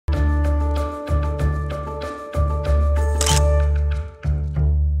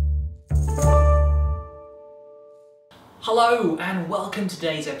Hello and welcome to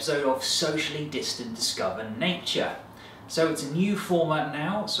today's episode of Socially Distant Discover Nature. So it's a new format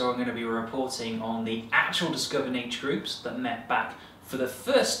now, so I'm going to be reporting on the actual Discover Nature groups that met back for the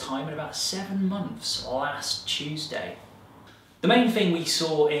first time in about 7 months last Tuesday. The main thing we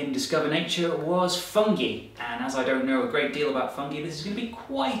saw in Discover Nature was fungi, and as I don't know a great deal about fungi, this is going to be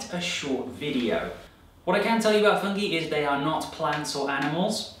quite a short video. What I can tell you about fungi is they are not plants or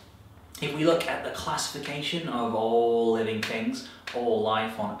animals. If we look at the classification of all living things, all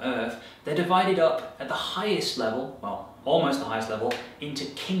life on Earth, they're divided up at the highest level, well, almost the highest level, into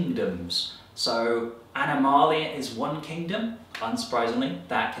kingdoms. So Animalia is one kingdom, unsurprisingly,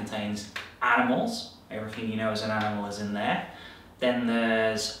 that contains animals. Everything you know as an animal is in there. Then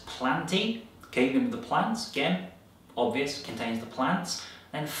there's Plantae, kingdom of the plants, again, obvious, contains the plants.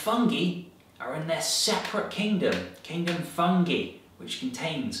 Then fungi are in their separate kingdom, Kingdom Fungi, which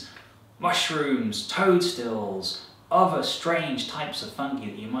contains mushrooms, toadstools, other strange types of fungi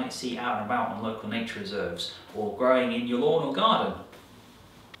that you might see out and about on local nature reserves or growing in your lawn or garden.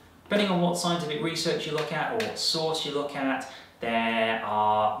 Depending on what scientific research you look at or what source you look at, there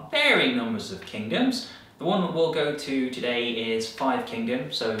are varying numbers of kingdoms. The one that we'll go to today is 5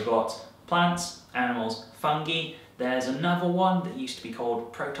 kingdoms. So we've got plants, animals, fungi. There's another one that used to be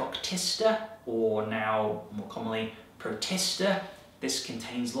called Protoctista, or now more commonly Protista. This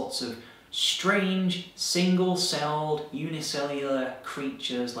contains lots of strange, single-celled, unicellular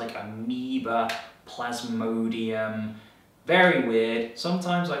creatures like amoeba, plasmodium. Very weird.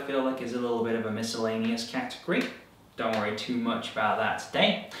 Sometimes I feel like it's a little bit of a miscellaneous category. Don't worry too much about that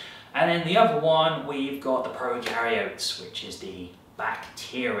today. And then the other one, we've got the prokaryotes, which is the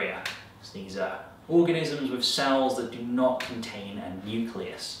bacteria. So these are organisms with cells that do not contain a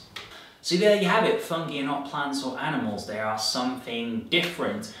nucleus. So there you have it, fungi are not plants or animals, they are something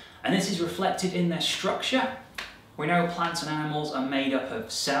different. And this is reflected in their structure. We know plants and animals are made up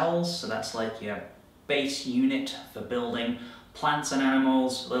of cells, so that's like your base unit for building. Plants and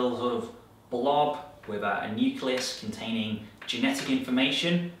animals, a little sort of blob with a nucleus containing genetic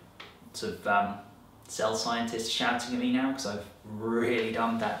information. Lots of cell scientists shouting at me now because I've really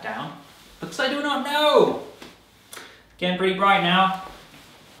dumbed that down. Because I do not know! Getting pretty bright now.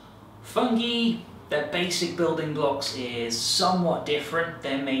 Fungi, their basic building blocks is somewhat different.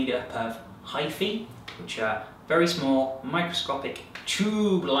 They're made up of hyphae, which are very small, microscopic,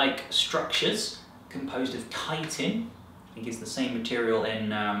 tube-like structures composed of chitin. I think it's the same material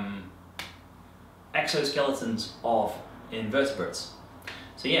in exoskeletons of invertebrates.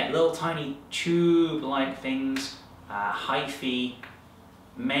 So yeah, little tiny tube-like things, hyphae,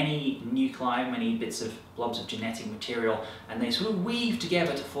 many nuclei, many bits of blobs of genetic material, and they sort of weave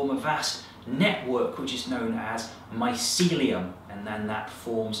together to form a vast network which is known as mycelium, and then that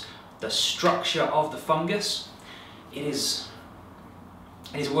forms the structure of the fungus. It is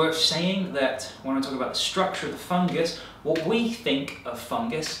worth saying that when I talk about the structure of the fungus, what we think of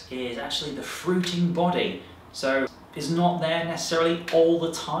fungus is actually the fruiting body. So it's not there necessarily all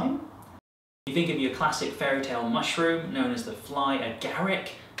the time. You think of your classic fairy tale mushroom known as the fly agaric,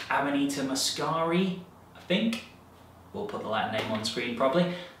 Amanita muscari, I think. We'll put the Latin name on screen probably.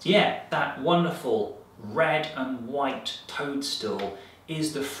 So yeah, that wonderful red and white toadstool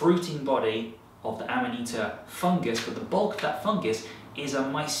is the fruiting body of the Amanita fungus, but the bulk of that fungus is a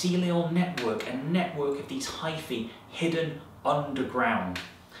mycelial network, a network of these hyphae hidden underground.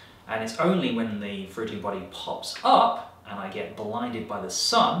 And it's only when the fruiting body pops up and I get blinded by the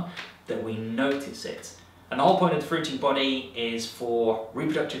sun that we notice it. And the whole point of the fruiting body is for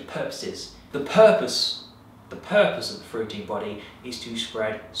reproductive purposes. The purpose of the fruiting body is to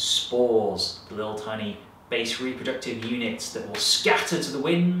spread spores, the little tiny base reproductive units that will scatter to the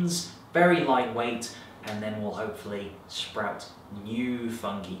winds, very lightweight, and then will hopefully sprout new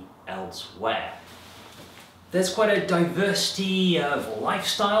fungi elsewhere. There's quite a diversity of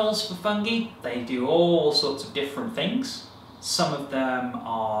lifestyles for fungi. They do all sorts of different things. Some of them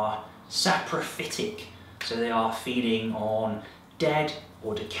are saprophytic, so they are feeding on dead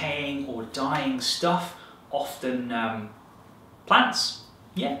or decaying or dying stuff, often plants,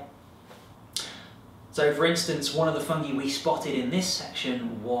 yeah. So for instance, one of the fungi we spotted in this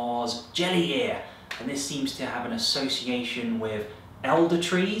section was jelly ear, and this seems to have an association with elder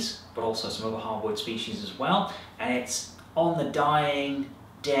trees, but also some other hardwood species as well, and it's on the dying,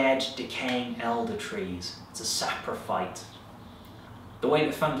 dead, decaying elder trees. It's a saprophyte. The way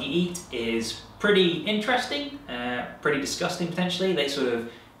that fungi eat is pretty interesting, pretty disgusting potentially. They sort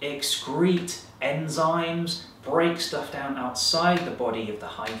of excrete enzymes, break stuff down outside the body of the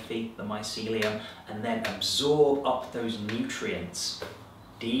hyphae, the mycelium, and then absorb up those nutrients.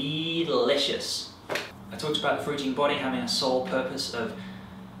 Delicious. I talked about the fruiting body having a sole purpose of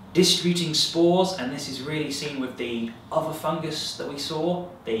distributing spores, and this is really seen with the other fungus that we saw,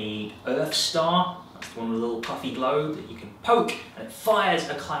 the earth star. That's the one with a little puffy globe that you can poke and it fires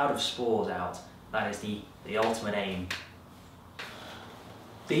a cloud of spores out. That is the ultimate aim.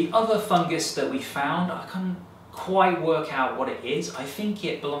 The other fungus that we found, I couldn't quite work out what it is. I think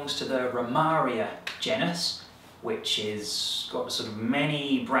it belongs to the Ramaria genus, which is got sort of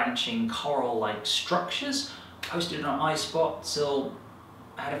many branching coral-like structures. Posted on iSpot, so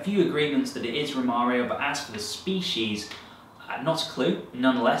I had a few agreements that it is Ramaria, but as for the species, not a clue.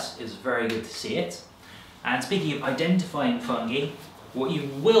 Nonetheless, it's very good to see it. And speaking of identifying fungi, what you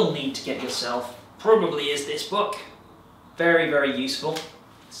will need to get yourself probably is this book. Very, very useful.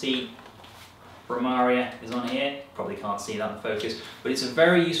 See, Ramaria is on here. Probably can't see that in focus, but it's a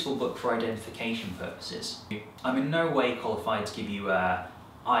very useful book for identification purposes. I'm in no way qualified to give you an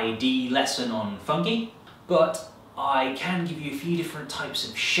ID lesson on fungi, but I can give you a few different types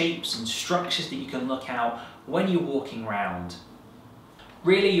of shapes and structures that you can look out when you're walking around.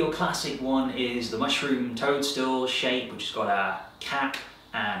 Really, your classic one is the mushroom toadstool shape, which has got a cap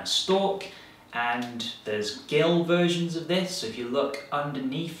and a stalk, and there's gill versions of this, so if you look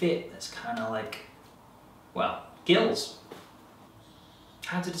underneath it, there's kind of like, well, gills.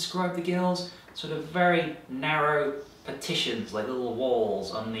 How to describe the gills? Sort of very narrow partitions, like little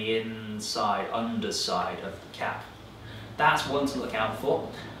walls on the inside, underside of the cap. That's one to look out for.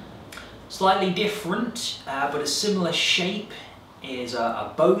 Slightly different, but a similar shape is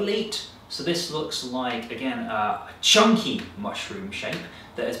a bolete. So this looks like, again, a chunky mushroom shape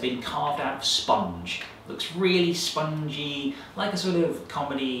that has been carved out of sponge. Looks really spongy, like a sort of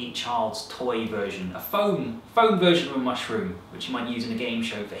comedy child's toy version, a foam version of a mushroom, which you might use in a game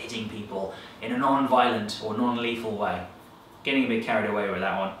show for hitting people in a non-violent or non-lethal way. Getting a bit carried away with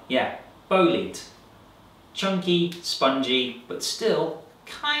that one. Yeah, bolete. Chunky, spongy, but still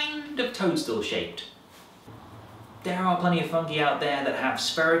kind of toadstool shaped. There are plenty of fungi out there that have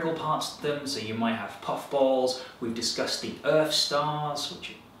spherical parts to them, so you might have puffballs. We've discussed the earth stars, which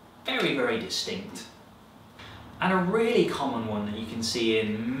are very, very distinct. And a really common one that you can see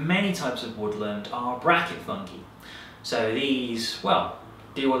in many types of woodland are bracket fungi. So these, well,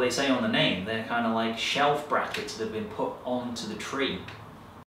 do what they say on the name. They're kind of like shelf brackets that have been put onto the tree.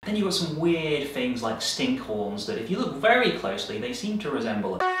 Then you've got some weird things like stinkhorns that if you look very closely, they seem to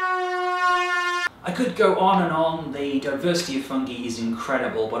resemble it. I could go on and on. The diversity of fungi is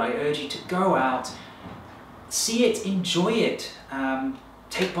incredible, but I urge you to go out, see it, enjoy it,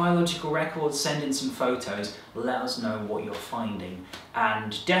 take biological records, send in some photos, let us know what you're finding,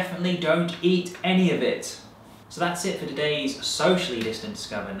 and definitely don't eat any of it. So that's it for today's Socially Distant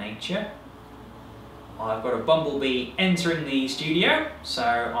Discover Nature. I've got a bumblebee entering the studio, so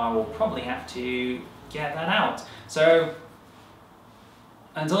I will probably have to get that out. So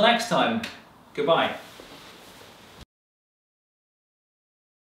until next time, goodbye.